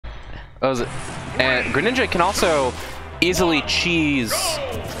What was it? And Greninja can also easily cheese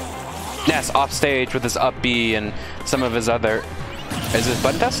Ness off stage with his up B and some of his other. Is this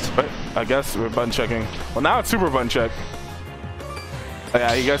button test? But I guess we're button checking. Well, now it's super button check. Yeah,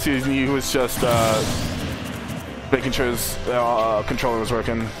 I guess he was just making sure his controller was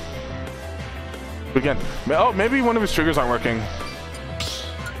working. Again, oh, maybe one of his triggers aren't working.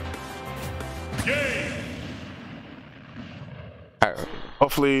 All right.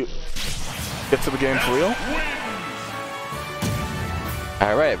 Hopefully, get to the game for real.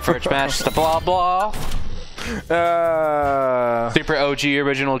 All right, first match, the BlaBla. Super OG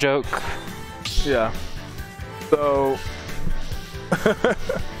original joke. Yeah. So,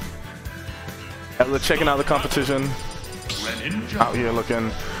 let's checking out the competition. Out here looking,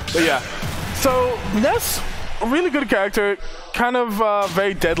 but yeah. So Ness, a really good character, kind of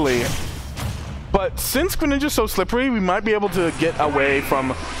very deadly. But since Greninja's so slippery, we might be able to get away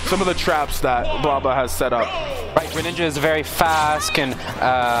from some of the traps that BlaBla has set up. Right, Greninja is very fast, can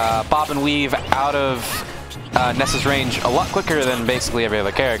bob and weave out of Ness's range a lot quicker than basically every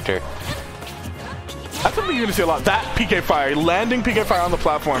other character. That's something you're going to see a lot. That PK Fire, landing PK Fire on the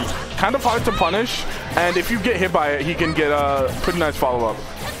platform, kind of hard to punish. And if you get hit by it, he can get a pretty nice follow-up.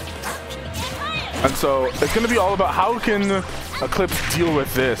 And so it's going to be all about how can Eclipse deal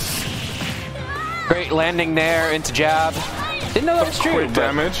with this. Great landing there into jab. Didn't know that was true. Great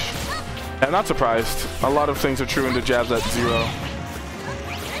damage. I'm not surprised. A lot of things are true into jabs at 0.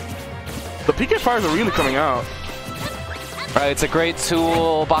 The PK Fires are really coming out. Right, it's a great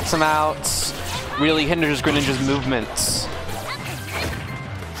tool. Box him out. Really hinders Greninja's movements.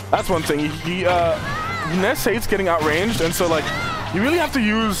 That's one thing. Ness hates getting outranged, and so like you really have to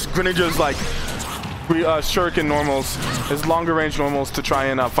use Greninja's like shuriken normals, his longer range normals to try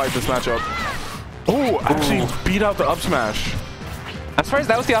and fight this matchup. Oh, actually beat out the up smash. I'm surprised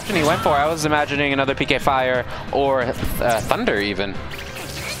that was the option he went for. I was imagining another PK Fire or Thunder even.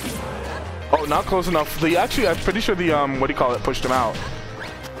 Oh, not close enough. Actually, I'm pretty sure the what do you call it, pushed him out.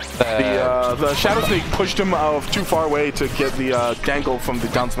 The Shadow Sneak pushed him too far away to get the dangle from the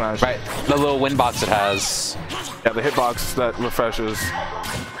down smash. Right, the little win box it has. Yeah, the hitbox that refreshes.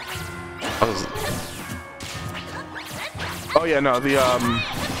 Oh yeah, no, yeah,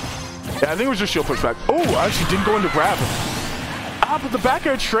 I think it was just shield pushback. Oh, I actually didn't go into grab. But the back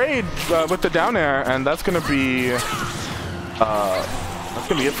air trade with the down air, and that's gonna be it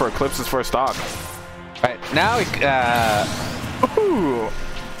for Eclipse's first stock. Right now, ooh,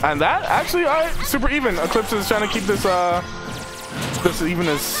 and that actually, all right, super even. Eclipse is trying to keep this as even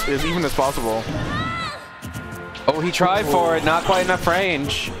as possible. Oh, he tried for it, not quite enough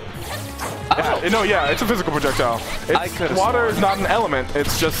range. Yeah, no, yeah, it's a physical projectile. Water is not an element.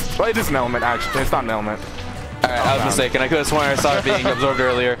 It's just, well, it is an element actually. It's not an element. All right, I was mistaken. I could have sworn I saw it being absorbed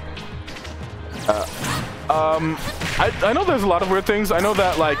earlier. I know there's a lot of weird things. I know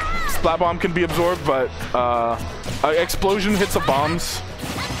that like Splat Bomb can be absorbed, but explosion hits of bombs,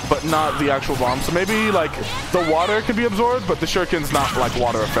 but not the actual bomb. So maybe like the water can be absorbed, but the shuriken's not like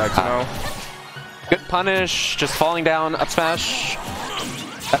water effect, you know? Good punish, just falling down, up smash.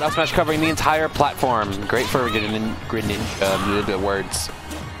 That up smash covering the entire platform. Great for Greninja words.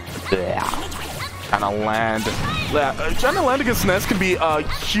 Yeah. Trying to land. Yeah, trying to land against Ness can be a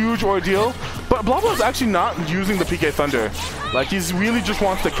huge ordeal, but BlaBla is actually not using the PK Thunder. Like, he's really just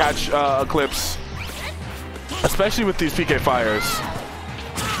wants to catch Eclipse, especially with these PK Fires.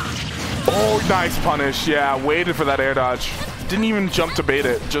 Oh, nice punish. Yeah, waited for that air dodge. Didn't even jump to bait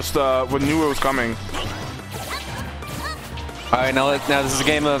it, just knew it was coming. Alright, now this is a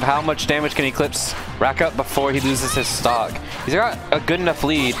game of how much damage can Eclipse rack up before he loses his stock. He's got a good enough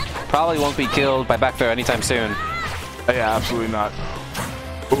lead. Probably won't be killed by back throw anytime soon. Yeah, absolutely not.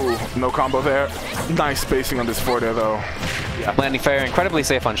 Ooh, no combo there. Nice spacing on this forward air though. Yeah. Landing fair, incredibly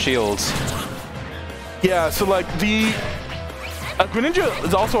safe on shields. Yeah, so like the Greninja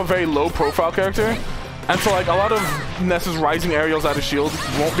is also a very low profile character. And so like a lot of Ness's rising aerials out of shield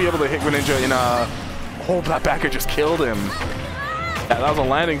won't be able to hit Greninja in a... Oh, that back air just killed him. Yeah, that was a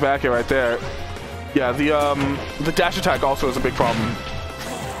landing back air right there. Yeah, the dash attack also is a big problem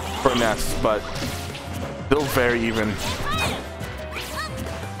for Ness, but still very even.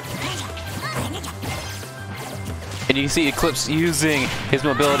 And you see Eclipse using his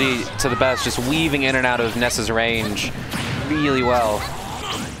mobility to the best, just weaving in and out of Ness's range really well.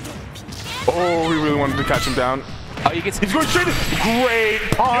 Oh, we really wanted to catch him down. Oh, you can see he's going straight in. Great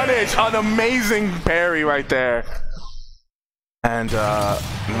punish. An amazing parry right there. And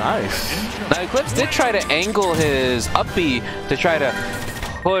nice. Now Eclipse did try to angle his up B to try to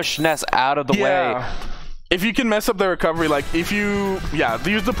push Ness out of the way. if you can mess up the recovery, like if you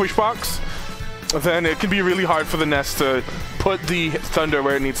use the push box, then it can be really hard for the Ness to put the thunder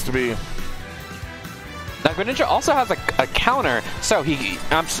where it needs to be. Now Greninja also has a counter, so he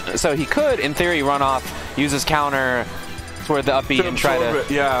could, in theory, run off, use his counter toward the up B and try to.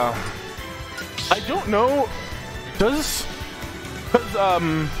 Yeah. I don't know. Because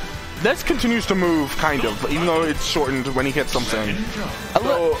Ness continues to move, kind of, even though it's shortened when he hits something.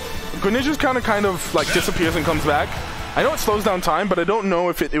 So Greninja's kind of like disappears and comes back. I know it slows down time, but I don't know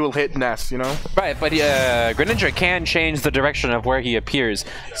if it will hit Ness, you know? Right, but Greninja can change the direction of where he appears.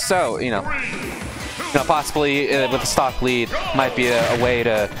 So, you know possibly with a stock lead might be a way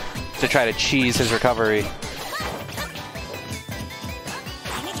to try to cheese his recovery.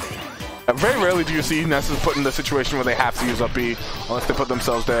 Very rarely do you see Nesses put in the situation where they have to use up B unless they put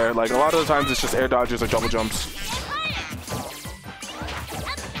themselves there. Like, a lot of the times it's just air dodges or double jumps.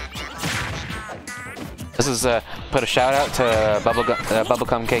 This is put a shout out to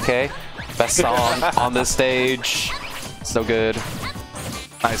Bubblegum KK. Best song on this stage. So good.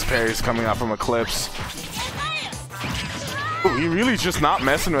 Nice parries coming out from Eclipse. Ooh, he really is just not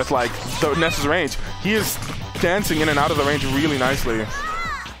messing with like the Ness's range. He is dancing in and out of the range really nicely.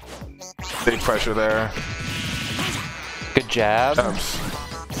 Big pressure there. Good jab.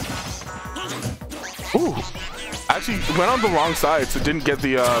 Ooh. Actually went on the wrong side, so didn't get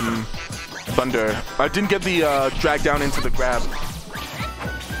the thunder. I didn't get the drag down into the grab.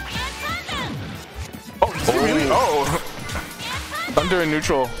 Oh, really? Oh. Thunder and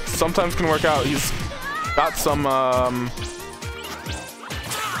neutral sometimes can work out. He's got some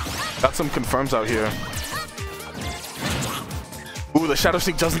confirms out here. Ooh, the Shadow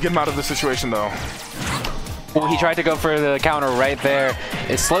Sneak doesn't get him out of the situation though. Well, he tried to go for the counter right there.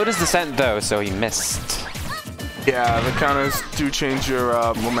 It slowed his descent though, so he missed. Yeah, the counters do change your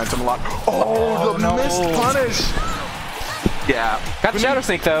momentum a lot. Oh, the missed punish! Yeah. Got the Shadow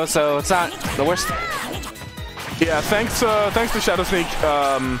Sneak though, so it's not the worst. Yeah, thanks to Shadow Sneak,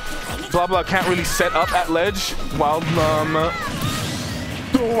 BlaBla can't really set up at ledge while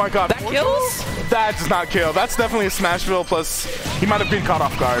oh my god. That kills? That does not kill. That's definitely a Smashville, plus he might have been caught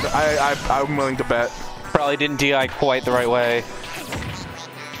off guard. I'm willing to bet. Probably didn't DI quite the right way.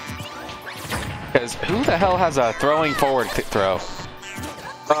 Because who the hell has a throwing forward throw?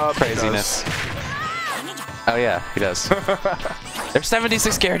 Craziness. Oh yeah, he does. There's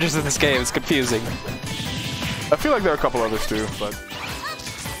 76 characters in this game, it's confusing. I feel like there are a couple others too, but...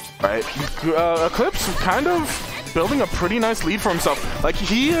 Right. Eclipse kind of building a pretty nice lead for himself. Like,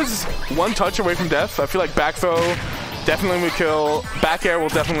 he is one touch away from death. I feel like back throw definitely will kill. Back air will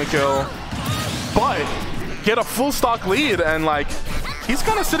definitely kill. But get a full stock lead, and like, he's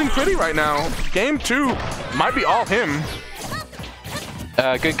kind of sitting pretty right now. Game 2 might be all him.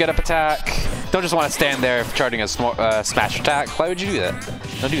 Good get up attack. Don't just want to stand there charging a smash attack. Why would you do that?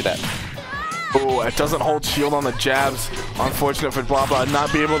 Don't do that. Oh, it doesn't hold shield on the jabs. Unfortunate for BlaBla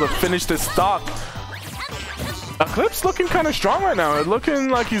not be able to finish this stock. Eclipse looking kind of strong right now. It's looking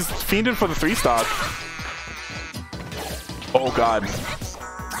like he's fiending for the 3 stock. Oh god.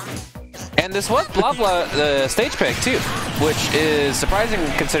 And this was BlaBla the stage pick too, which is surprising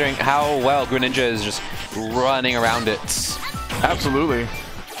considering how well Greninja is just running around it. Absolutely.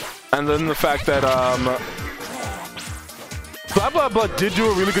 And then the fact that BlaBla did do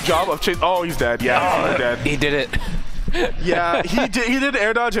a really good job of chasing. Oh, he's dead. Yeah, he's dead. He did it. Yeah, he did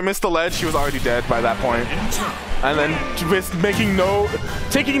air dodge and missed the ledge. He was already dead by that point. And then with taking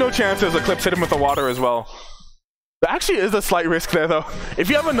no chances, Eclipse hit him with the water as well. There actually is a slight risk there though. If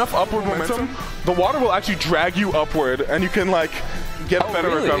you have enough upward momentum, the water will actually drag you upward, and you can like get a better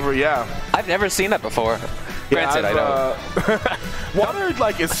recovery. Yeah. I've never seen that before. Granted, I don't. Water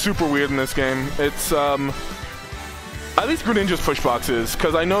like is super weird in this game. It's at least Greninja's push boxes,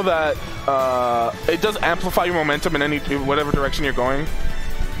 because I know that it does amplify your momentum in whatever direction you're going.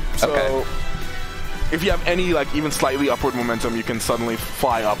 So if you have any like even slightly upward momentum, you can suddenly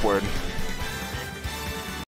fly upward.